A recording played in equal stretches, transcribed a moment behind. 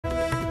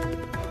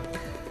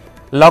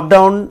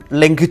Lockdown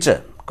ലംഘിച്ച്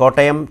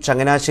കോട്ടയം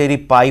ചങ്ങനാശ്ശേരി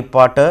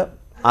പായിപ്പാട്ട്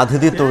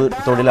അതിഥി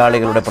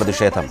തൊഴിലാളികളുടെ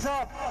പ്രതിഷേധം.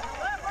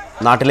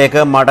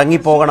 നാട്ടിലേക്ക്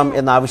മടങ്ങിപ്പോകണം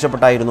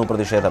എന്നാവശ്യപ്പെട്ടായിരുന്നു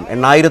പ്രതിഷേധം.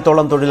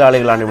 8000-ഓളം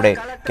തൊഴിലാളികളാണ് ഇവിടെ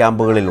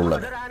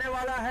ക്യാമ്പുകളിലുള്ളത്.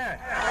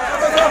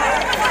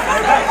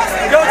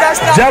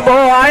 जब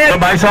वो आए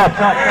भाई साहब,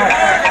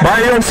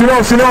 भाइयों सुनो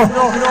सुनो,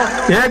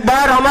 एक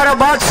बार हमारा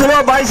बात सुनो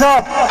भाई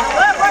साहब,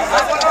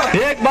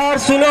 एक बार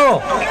सुनो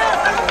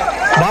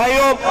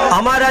भाइयों,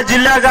 हमारा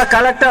जिला का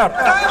कलेक्टर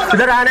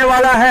इधर आने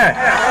वाला है.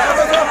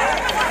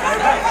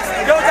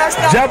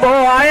 जब वो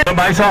आए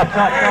भाई साहब,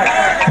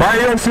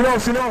 भाइयों सुनो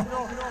सुनो,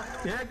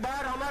 एक बार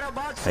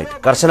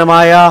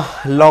കർശനമായ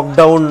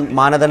ലോക്ക്ഡൌൺ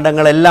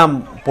മാനദണ്ഡങ്ങളെല്ലാം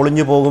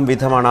പൊളിഞ്ഞു പോകും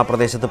വിധമാണ് ആ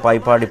പ്രദേശത്ത്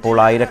പായിപ്പാട് ഇപ്പോൾ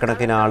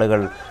ആയിരക്കണക്കിന് ആളുകൾ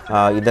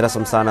ഇതര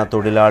സംസ്ഥാന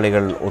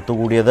തൊഴിലാളികൾ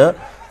ഒത്തുകൂടിയത്.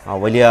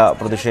 വലിയ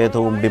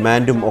പ്രതിഷേധവും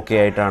ഡിമാൻഡും ഒക്കെ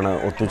ആയിട്ടാണ്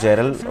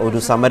ഒത്തുചേരൽ. ഒരു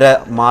സമര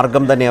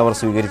മാർഗം തന്നെ അവർ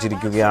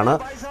സ്വീകരിച്ചിരിക്കുകയാണ്.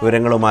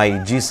 വിവരങ്ങളുമായി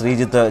ജി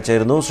ശ്രീജിത്ത്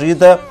ചേരുന്നു.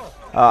 ശ്രീജിത്ത്,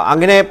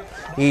 അങ്ങനെ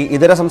ഈ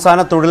ഇതര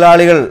സംസ്ഥാന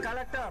തൊഴിലാളികൾ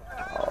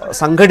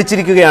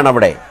സംഘടിച്ചിരിക്കുകയാണ്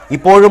അവിടെ.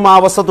 ഇപ്പോഴും ആ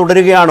അവസ്ഥ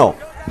തുടരുകയാണോ?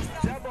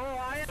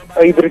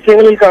 ഈ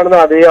ദൃശ്യങ്ങളിൽ കാണുന്ന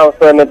അതേ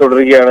അവസ്ഥ തന്നെ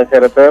തുടരുകയാണ്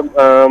ശരത്ത്.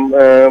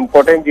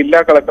 കോട്ടയം ജില്ലാ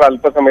കളക്ടർ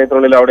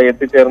അല്പസമയത്തിനുള്ളിൽ അവിടെ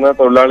എത്തിച്ചേർന്ന്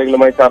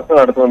തൊഴിലാളികളുമായി ചർച്ച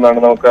നടത്തുമെന്നാണ്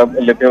നമുക്ക്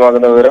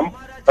ലഭ്യമാകുന്ന വിവരം.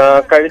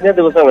 കഴിഞ്ഞ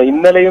ദിവസങ്ങൾ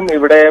ഇന്നലെയും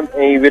ഇവിടെ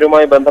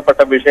ഇവരുമായി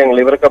ബന്ധപ്പെട്ട വിഷയങ്ങൾ,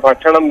 ഇവർക്ക്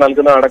ഭക്ഷണം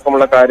നൽകുന്ന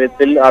അടക്കമുള്ള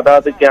കാര്യത്തിൽ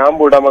അതാത്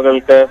ക്യാമ്പ്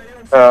ഉടമകൾക്ക്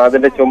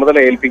അതിന്റെ ചുമതല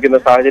ഏൽപ്പിക്കുന്ന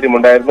സാഹചര്യം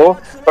ഉണ്ടായിരുന്നു.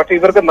 പക്ഷെ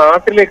ഇവർക്ക്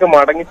നാട്ടിലേക്ക്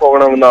മടങ്ങി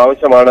പോകണമെന്ന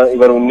ആവശ്യമാണ്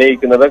ഇവർ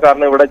ഉന്നയിക്കുന്നത്.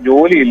 കാരണം ഇവിടെ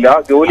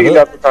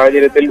ജോലിയില്ലാത്ത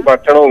സാഹചര്യത്തിൽ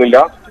ഭക്ഷണവുമില്ല,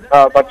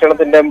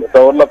 ഭക്ഷണത്തിന്റെ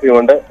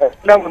ദൗർലഭ്യമുണ്ട്,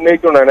 എല്ലാം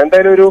ഉന്നയിച്ചുകൊണ്ടാണ്.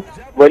 എന്തായാലും ഒരു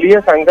വലിയ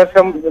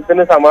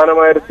സംഘർഷത്തിന്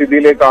സമാനമായ ഒരു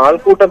സ്ഥിതിയിലേക്ക്,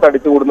 ആൾക്കൂട്ടം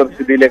തടിച്ചുകൂടുന്ന ഒരു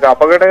സ്ഥിതിയിലേക്ക്,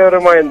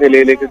 അപകടകരമായ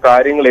നിലയിലേക്ക്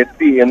കാര്യങ്ങൾ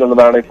എത്തി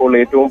എന്നുള്ളതാണ് ഇപ്പോൾ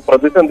ഏറ്റവും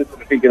പ്രതിസന്ധി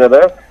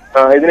സൃഷ്ടിക്കുന്നത്.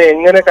 ഇതിനെ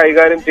എങ്ങനെ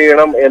കൈകാര്യം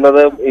ചെയ്യണം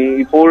എന്നത്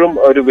ഇപ്പോഴും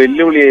ഒരു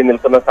വെല്ലുവിളിയായി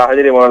നിൽക്കുന്ന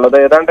സാഹചര്യമാണുള്ളത്.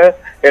 ഏതാണ്ട്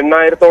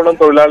 8000-ഓളം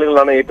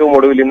തൊഴിലാളികളാണ് ഏറ്റവും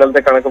ഒടുവിൽ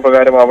ഇന്നലത്തെ കണക്ക്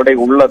പ്രകാരം അവിടെ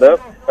ഉള്ളത്.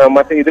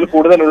 മറ്റ് ഇതിൽ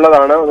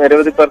കൂടുതലുള്ളതാണ്.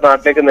 നിരവധി പേർ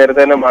നാട്ടിലേക്ക്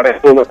നേരത്തെ തന്നെ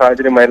മടങ്ങുന്ന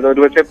സാഹചര്യമായിരുന്നു.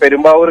 ഒരുപക്ഷെ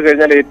പെരുമ്പാവൂർ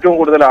കഴിഞ്ഞാൽ ഏറ്റവും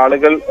കൂടുതൽ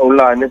ആളുകൾ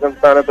ഉള്ള,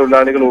 അന്യസംസ്ഥാന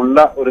തൊഴിലാളികൾ ഉള്ള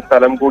ഒരു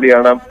സ്ഥലം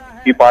കൂടിയാണ്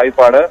ഈ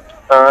പായിപ്പാട്.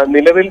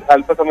 നിലവിൽ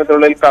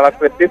അല്പസമയത്തിനുള്ളിൽ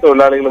കളക്ടർ എത്തി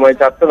തൊഴിലാളികളുമായി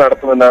ചർച്ച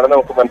നടത്തുമെന്നാണ്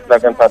നമുക്ക്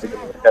മനസ്സിലാക്കാൻ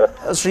സാധിക്കുന്നത്.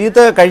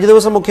 ശ്രീജിത്ത്, കഴിഞ്ഞ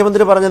ദിവസം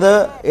മുഖ്യമന്ത്രി പറഞ്ഞത്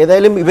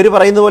ഏതായാലും ഇവർ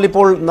പറയുന്ന പോലെ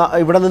ഇപ്പോൾ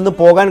ഇവിടെ നിന്ന്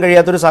പോകാൻ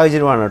കഴിയാത്തൊരു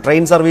സാഹചര്യമാണ്.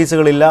 ട്രെയിൻ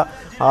സർവീസുകളില്ല,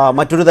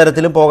 മറ്റൊരു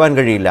തരത്തിലും പോകാൻ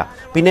കഴിയില്ല.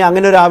 പിന്നെ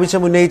അങ്ങനെ ഒരു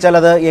ആവശ്യം ഉന്നയിച്ചാൽ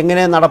അത്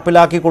എങ്ങനെ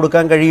നടപ്പിലാക്കി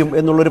കൊടുക്കാൻ കഴിയും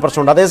എന്നുള്ളൊരു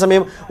പ്രശ്നമുണ്ട്.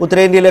 അതേസമയം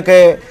ഉത്തരേന്ത്യയിലൊക്കെ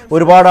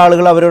ഒരുപാട്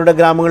ആളുകൾ അവരുടെ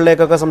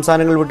ഗ്രാമങ്ങളിലേക്കൊക്കെ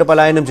സംസ്ഥാനങ്ങൾ വിട്ട്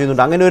പലായനം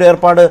ചെയ്യുന്നുണ്ട്. അങ്ങനെ ഒരു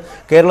ഏർപ്പാട്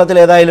കേരളത്തിൽ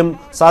ഏതായാലും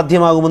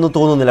സാധ്യമാകുമെന്ന്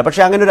തോന്നുന്നില്ല.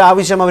 പക്ഷേ അങ്ങനെ ഒരു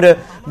ആവശ്യം അവർ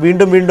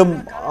വീണ്ടും വീണ്ടും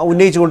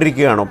ഉന്നയിച്ചുകൊണ്ടിരിക്കുകയാണോ?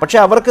 പക്ഷേ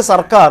അവർക്ക്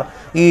സർക്കാർ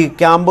ഈ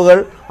ക്യാമ്പുകൾ,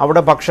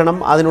 അവിടെ ഭക്ഷണം,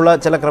 അതിനുള്ള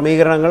ചില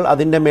ക്രമീകരണങ്ങൾ,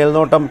 അതിൻ്റെ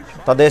മേൽനോട്ടം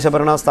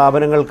തദ്ദേശഭരണ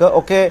സ്ഥാപനങ്ങൾക്ക്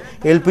ഒക്കെ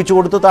ഏൽപ്പിച്ചു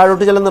കൊടുത്ത്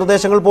താഴോട്ട് ചില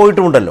നിർദ്ദേശങ്ങൾ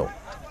പോയിട്ടുമുണ്ടല്ലോ.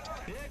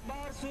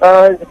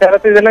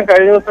 ശരത്ത്, ഇതെല്ലാം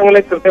കഴിഞ്ഞ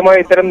ദിവസങ്ങളിൽ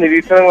കൃത്യമായി ഇത്തരം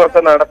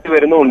നിരീക്ഷണങ്ങളൊക്കെ നടത്തി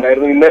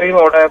വരുന്നുണ്ടായിരുന്നു. ഇന്നലെയും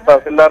അവിടെ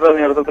തഹസിൽദാരുടെ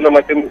നേതൃത്വത്തിലും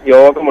മറ്റും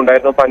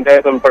യോഗമുണ്ടായിരുന്നു.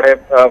 പഞ്ചായത്ത് ഉൾപ്പെടെ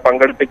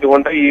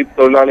പങ്കെടുപ്പിച്ചുകൊണ്ട് ഈ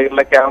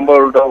തൊഴിലാളികളുടെ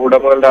ക്യാമ്പുകളുടെ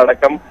ഉടമകളുടെ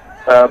അടക്കം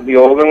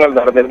യോഗങ്ങൾ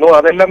നടന്നിരുന്നു.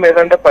 അതെല്ലാം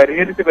ഏതാണ്ട്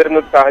പരിഹരിച്ചു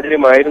വരുന്ന ഒരു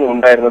സാഹചര്യമായിരുന്നു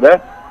ഉണ്ടായിരുന്നത്.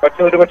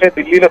 പക്ഷെ ഒരുപക്ഷെ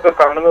ദില്ലിയിലൊക്കെ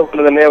കാണുന്നത്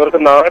പോലെ തന്നെ അവർക്ക്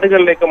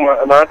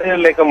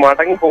നാടുകളിലേക്ക്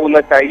മടങ്ങി പോകുന്ന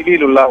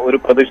ശൈലിയിലുള്ള ഒരു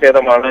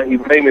പ്രതിഷേധമാണ്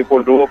ഇവിടെയും ഇപ്പോൾ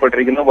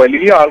രൂപപ്പെട്ടിരിക്കുന്നത്.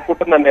 വലിയ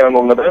ആൾക്കൂട്ടം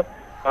തന്നെയാണുള്ളത്.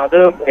 അത്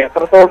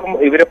എത്രത്തോളം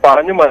ഇവരെ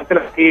പറഞ്ഞു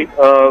മനസ്സിലാക്കി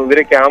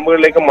ഇവരെ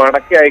ക്യാമ്പുകളിലേക്ക്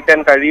മടക്കി അയക്കാൻ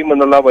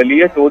കഴിയുമെന്നുള്ള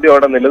വലിയ ചോദ്യം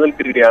അവിടെ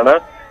നിലനിൽക്കുകയാണ്.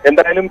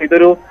 എന്തായാലും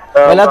ഇതൊരു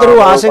വല്ലാത്തൊരു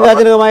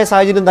ആശങ്കാജനകമായ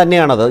സാഹചര്യം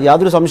തന്നെയാണത്,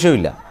 യാതൊരു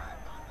സംശയവുമില്ല.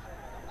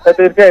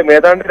 തീർച്ചയായും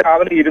ഏതാണ്ട്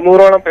രാവിലെ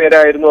 200-ഓളം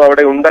പേരായിരുന്നു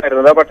അവിടെ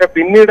ഉണ്ടായിരുന്നത്. പക്ഷെ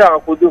പിന്നീട്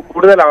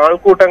കൂടുതൽ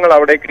ആൾക്കൂട്ടങ്ങൾ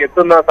അവിടേക്ക്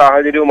എത്തുന്ന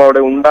സാഹചര്യവും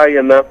അവിടെ ഉണ്ടായി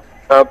എന്ന്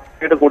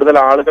പിന്നീട് കൂടുതൽ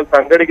ആളുകൾ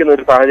സംഘടിക്കുന്ന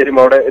ഒരു സാഹചര്യം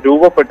അവിടെ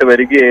രൂപപ്പെട്ട്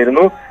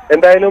വരികയായിരുന്നു.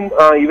 എന്തായാലും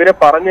ഇവരെ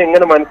പറഞ്ഞ്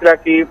എങ്ങനെ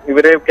മനസ്സിലാക്കി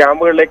ഇവരെ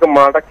ക്യാമ്പുകളിലേക്ക്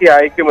മടക്കി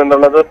അയക്കും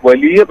എന്നുള്ളത്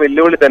വലിയ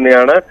വെല്ലുവിളി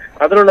തന്നെയാണ്.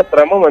 അതിനുള്ള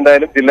ശ്രമം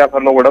എന്തായാലും ജില്ലാ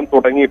ഭരണകൂടം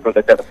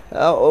തുടങ്ങിയിട്ടുണ്ട്.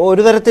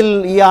 ഒരു തരത്തിൽ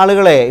ഈ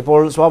ആളുകളെ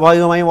ഇപ്പോൾ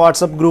സ്വാഭാവികമായും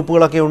വാട്സപ്പ്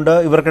ഗ്രൂപ്പുകളൊക്കെ ഉണ്ട്,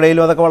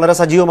 ഇവർക്കിടയിലും അതൊക്കെ വളരെ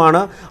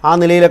സജീവമാണ്. ആ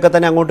നിലയിലൊക്കെ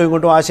തന്നെ അങ്ങോട്ടും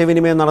ഇങ്ങോട്ടും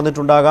ആശയവിനിമയം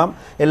നടന്നിട്ടുണ്ടാകാം.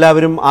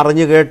 എല്ലാവരും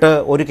അറിഞ്ഞു കേട്ട്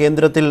ഒരു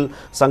കേന്ദ്രത്തിൽ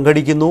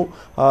സംഘടിക്കുന്നു.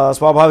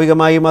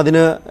 സ്വാഭാവികമായും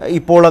അതിന്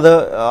ഇപ്പോൾ അത്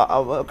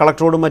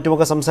കളക്ടറോടും മറ്റുമൊക്കെ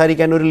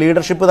സംസാരിക്കാൻ ഒരു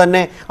ലീഡർഷിപ്പ് തന്നെ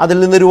അതിൽ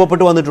നിന്ന്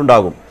രൂപപ്പെട്ട്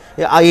വന്നിട്ടുണ്ടാകും.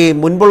 ഈ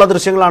മുൻപുള്ള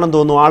ദൃശ്യങ്ങളാണെന്ന്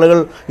തോന്നുന്നു, ആളുകൾ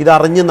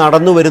ഇതറിഞ്ഞ്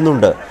നടന്നു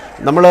വരുന്നുണ്ട്.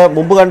 നമ്മൾ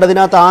മുമ്പ്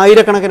കണ്ടതിനകത്ത്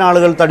ആയിരക്കണക്കിന്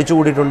ആളുകൾ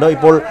തടിച്ചുകൂടിയിട്ടുണ്ട്.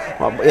 ഇപ്പോൾ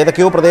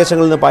ഏതൊക്കെയോ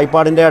പ്രദേശങ്ങളിൽ നിന്ന്,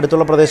 പായിപ്പാടിൻ്റെ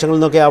അടുത്തുള്ള പ്രദേശങ്ങളിൽ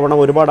നിന്നൊക്കെ ആവണം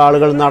ഒരുപാട്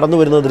ആളുകൾ നടന്നു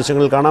വരുന്ന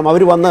ദൃശ്യങ്ങളിൽ കാണാം.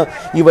 അവർ വന്ന്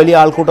ഈ വലിയ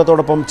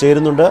ആൾക്കൂട്ടത്തോടൊപ്പം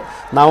ചേരുന്നുണ്ട്.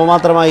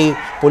 നാമമാത്രമായി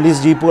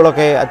പോലീസ്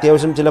ജീപ്പുകളൊക്കെ,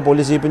 അത്യാവശ്യം ചില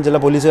പോലീസ് ജീപ്പും ചില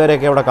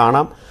പോലീസുകാരെയൊക്കെ അവിടെ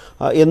കാണാം.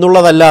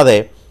 എന്നുള്ളതല്ലാതെ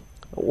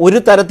ഒരു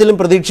തരത്തിലും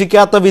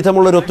പ്രതീക്ഷിക്കാത്ത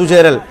വിധമുള്ളൊരു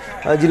ഒത്തുചേരൽ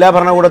ജില്ലാ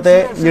ഭരണകൂടത്തെ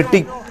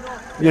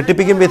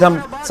ഞെട്ടിപ്പിക്കും വിധം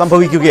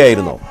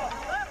സംഭവിക്കുകയായിരുന്നോ?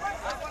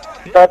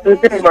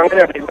 തീർച്ചയായും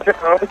അങ്ങനെയാണ്. ഇവരുടെ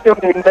ആവശ്യം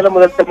ഇന്നലെ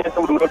മുതൽ തന്നെ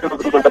മുന്നോട്ട്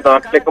വെക്കുന്നുണ്ട്,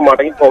 നാട്ടിലേക്ക്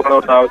മടങ്ങി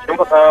പോകണമെന്ന ആവശ്യം.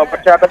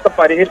 പക്ഷെ അതൊക്കെ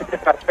പരിഹരിച്ച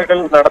ചർച്ചകൾ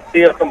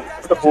നടത്തിയൊക്കെ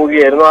മുന്നോട്ട്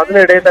പോവുകയായിരുന്നു.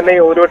 അതിനിടെ തന്നെ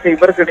ഒരുപക്ഷെ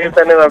ഇവർക്കിടയിൽ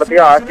തന്നെ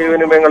നടത്തിയ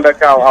ആശയവിനിമയങ്ങളുടെ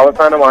ഒക്കെ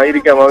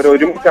അവസാനമായിരിക്കാം അവർ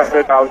ഒരുമിച്ച് അങ്ങനെ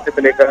ഒരു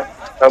ആവശ്യത്തിലേക്ക്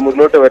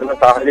മുന്നോട്ട് വരുന്ന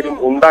സാഹചര്യം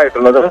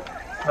ഉണ്ടായിട്ടുള്ളത്.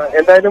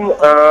 എന്തായാലും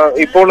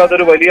ഇപ്പോൾ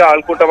അതൊരു വലിയ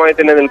ആൾക്കൂട്ടമായി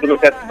തന്നെ നിൽക്കുന്നു.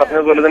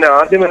 പറഞ്ഞതുപോലെ തന്നെ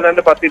ആദ്യം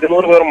ഏതാണ്ട്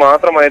 100-200 പേർ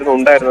മാത്രമായിരുന്നു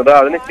ഉണ്ടായിരുന്നത്.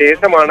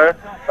 അതിനുശേഷമാണ്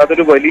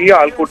അതൊരു വലിയ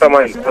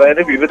ആൾക്കൂട്ടമായി,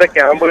 അതായത് വിവിധ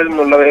ക്യാമ്പുകളിൽ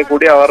നിന്നുള്ളവരെ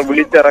കൂടി അവർ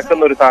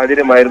വിളിച്ചിറക്കുന്ന ഒരു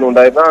സാഹചര്യമായിരുന്നു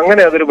ഉണ്ടായിരുന്നത്.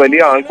 അങ്ങനെ അതൊരു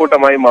വലിയ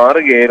ആൾക്കൂട്ടമായി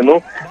മാറുകയായിരുന്നു.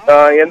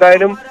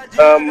 എന്തായാലും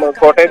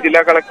കോട്ടയം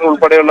ജില്ലാ കളക്ടർ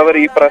ഉൾപ്പെടെയുള്ളവർ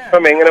ഈ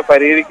പ്രശ്നം എങ്ങനെ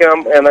പരിഹരിക്കാം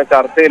എന്ന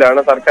ചർച്ചയിലാണ്.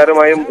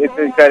 സർക്കാരുമായും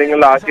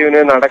ഇക്കാര്യങ്ങളിൽ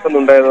ആശയവിനിമയം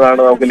നടക്കുന്നുണ്ട്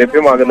എന്നതാണ് നമുക്ക്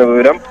ലഭ്യമാകുന്ന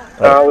വിവരം.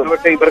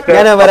 ഒരുപക്ഷെ ഇവർക്ക്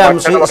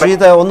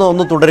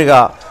ഒന്ന് തുടരുക.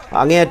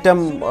 അങ്ങേയറ്റം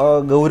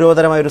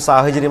ഗൗരവതരമായ ഒരു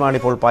സാഹചര്യമാണ്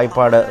ഇപ്പോൾ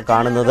പായിപ്പാട്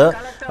കാണുന്നത്.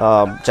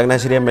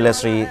 Changanassery MLA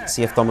Shri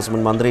CF Thomas,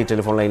 മുൻ മന്ത്രി,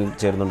 ടെലിഫോൺ ലൈനിൽ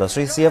ചേരുന്നുണ്ട്.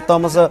 ശ്രീ CF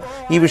തോമസ്,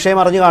 ഈ വിഷയം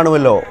അറിഞ്ഞു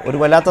കാണുമല്ലോ. ഒരു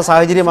വല്ലാത്ത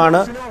സാഹചര്യമാണ്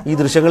ഈ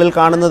ദൃശ്യങ്ങളിൽ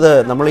കാണുന്നത്.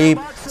 നമ്മൾ ഈ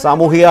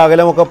സാമൂഹിക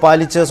അകലമൊക്കെ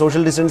പാലിച്ച്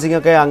സോഷ്യൽ ഡിസ്റ്റൻസിംഗ്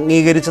ഒക്കെ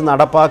അംഗീകരിച്ച്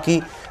നടപ്പാക്കി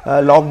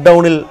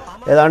ലോക്ക്ഡൗണിൽ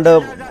ഏതാണ്ട്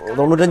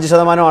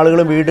 95%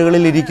 ആളുകളും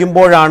വീടുകളിൽ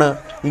ഇരിക്കുമ്പോഴാണ്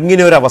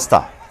ഇങ്ങനെയൊരവസ്ഥ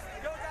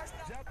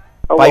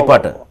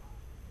പായിപ്പാട്ട്.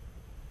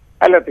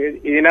 അല്ല,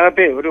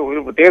 ഇതിനകത്തെ ഒരു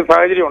പ്രത്യേക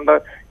സാഹചര്യം ഉണ്ട്.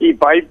 ഈ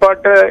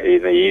പായിപ്പാട്ട്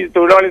ഈ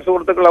തൊഴിലാളി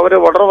സുഹൃത്തുക്കൾ അവര്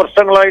വളരെ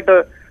വർഷങ്ങളായിട്ട്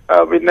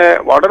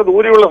വളരെ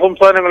ദൂരെയുള്ള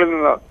സംസ്ഥാനങ്ങളിൽ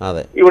നിന്ന്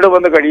ഇവിടെ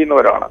വന്ന്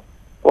കഴിയുന്നവരാണ്.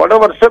 വളരെ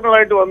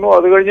വർഷങ്ങളായിട്ട് വന്നു.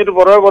 അത് കഴിഞ്ഞിട്ട്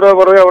പുറകെ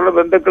അവരുടെ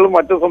ബന്ധുക്കളും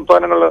മറ്റു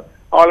സംസ്ഥാനങ്ങളിലെ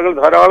ആളുകൾ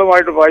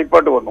ധാരാളമായിട്ട്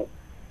പായിപ്പാട്ട് വന്നു.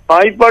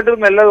 പായിപ്പാട്ടിൽ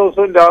നിന്ന് എല്ലാ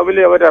ദിവസവും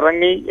രാവിലെ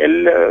അവരിറങ്ങി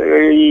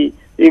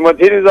ഈ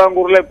മധ്യ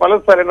തിരുവിതാംകൂറിലെ പല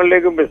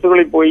സ്ഥലങ്ങളിലേക്കും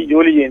ബസ്സുകളിൽ പോയി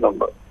ജോലി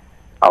ചെയ്യുന്നുണ്ട്.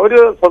 അവര്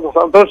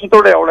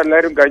സന്തോഷത്തോടെ അവിടെ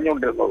എല്ലാവരും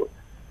കഴിഞ്ഞുകൊണ്ടിരുന്നത്.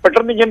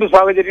 പെട്ടെന്ന് ഇങ്ങനത്തെ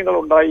സാഹചര്യങ്ങൾ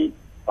ഉണ്ടായി.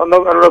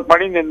 അവരുടെ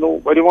പണി നിന്നു,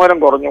 വരുമാനം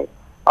കുറഞ്ഞു.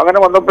 അങ്ങനെ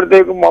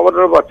വന്നപ്പോഴത്തേക്കും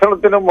അവരുടെ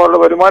ഭക്ഷണത്തിനും അവരുടെ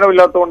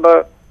വരുമാനമില്ലാത്തതുകൊണ്ട്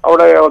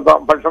അവിടെ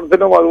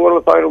ഭക്ഷണത്തിനും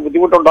അതുപോലുള്ള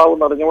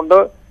ബുദ്ധിമുട്ടുണ്ടാകുമെന്ന് അറിഞ്ഞുകൊണ്ട്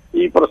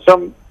ഈ പ്രശ്നം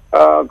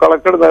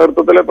കളക്ടറുടെ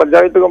നേതൃത്വത്തിലെ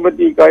പഞ്ചായത്ത്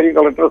കമ്മിറ്റി ഈ കാര്യം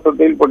കളക്ടറുടെ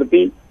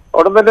ശ്രദ്ധയിൽപ്പെടുത്തി.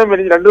 ഉടൻ തന്നെ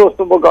 2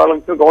 ദിവസം മുമ്പ്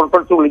കളക്ടർ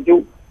കോൺഫറൻസ് വിളിച്ചു.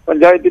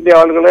 പഞ്ചായത്തിന്റെ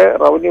ആളുകളെ,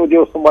 റവന്യൂ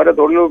ഉദ്യോഗസ്ഥന്മാരെ,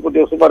 തൊഴിലുറപ്പ്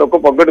ഉദ്യോഗസ്ഥന്മാരൊക്കെ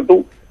പങ്കെടുത്തു.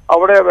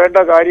 അവിടെ വേണ്ട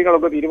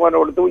കാര്യങ്ങളൊക്കെ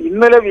തീരുമാനമെടുത്തു.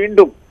 ഇന്നലെ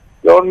വീണ്ടും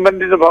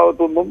ഗവൺമെന്റിന്റെ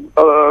ഭാഗത്തുനിന്നും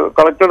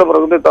കളക്ടറുടെ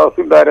പ്രതിനിധി,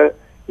 തഹസിൽദാര്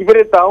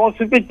ഇവരെ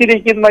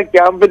താമസിപ്പിച്ചിരിക്കുന്ന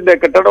ക്യാമ്പിന്റെ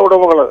കെട്ടിട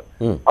ഉടമകള്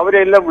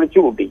അവരെല്ലാം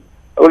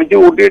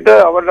വിളിച്ചുകൂട്ടിയിട്ട്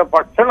അവരുടെ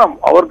ഭക്ഷണം,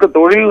 അവർക്ക്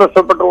തൊഴിൽ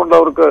നഷ്ടപ്പെട്ടുകൊണ്ട്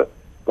അവർക്ക്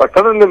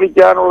ഭക്ഷണം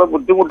ലഭിക്കാനുള്ള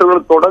ബുദ്ധിമുട്ടുകൾ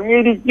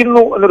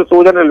തുടങ്ങിയിരിക്കുന്നു എന്നൊരു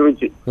സൂചന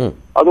ലഭിച്ചു.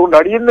 അതുകൊണ്ട്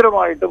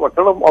അടിയന്തരമായിട്ട്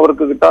ഭക്ഷണം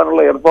അവർക്ക്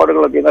കിട്ടാനുള്ള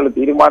ഏർപ്പാടുകളൊക്കെ ഇന്നലെ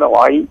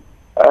തീരുമാനമായി.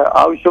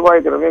 ആവശ്യമായ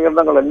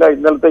ക്രമീകരണങ്ങളെല്ലാം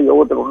ഇന്നലത്തെ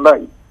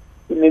യോഗത്തിലുണ്ടായി.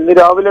 ഇന്ന്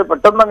രാവിലെ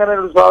പെട്ടെന്ന് അങ്ങനെ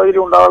ഒരു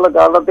സാഹചര്യം ഉണ്ടാകാനുള്ള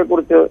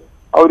കാരണത്തെക്കുറിച്ച്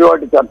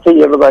അവരുമായിട്ട് ചർച്ച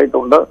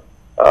ചെയ്യേണ്ടതായിട്ടുണ്ട്.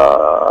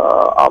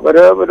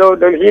 അവര്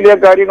ഡൽഹിയിലെ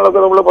കാര്യങ്ങളൊക്കെ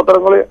നമ്മൾ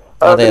പത്രങ്ങളിൽ,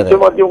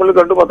 ദൃശ്യമാധ്യമങ്ങളിൽ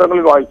കണ്ടു,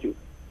 പത്രങ്ങളിൽ വായിച്ചു.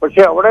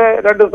 പക്ഷെ അവിടെ 2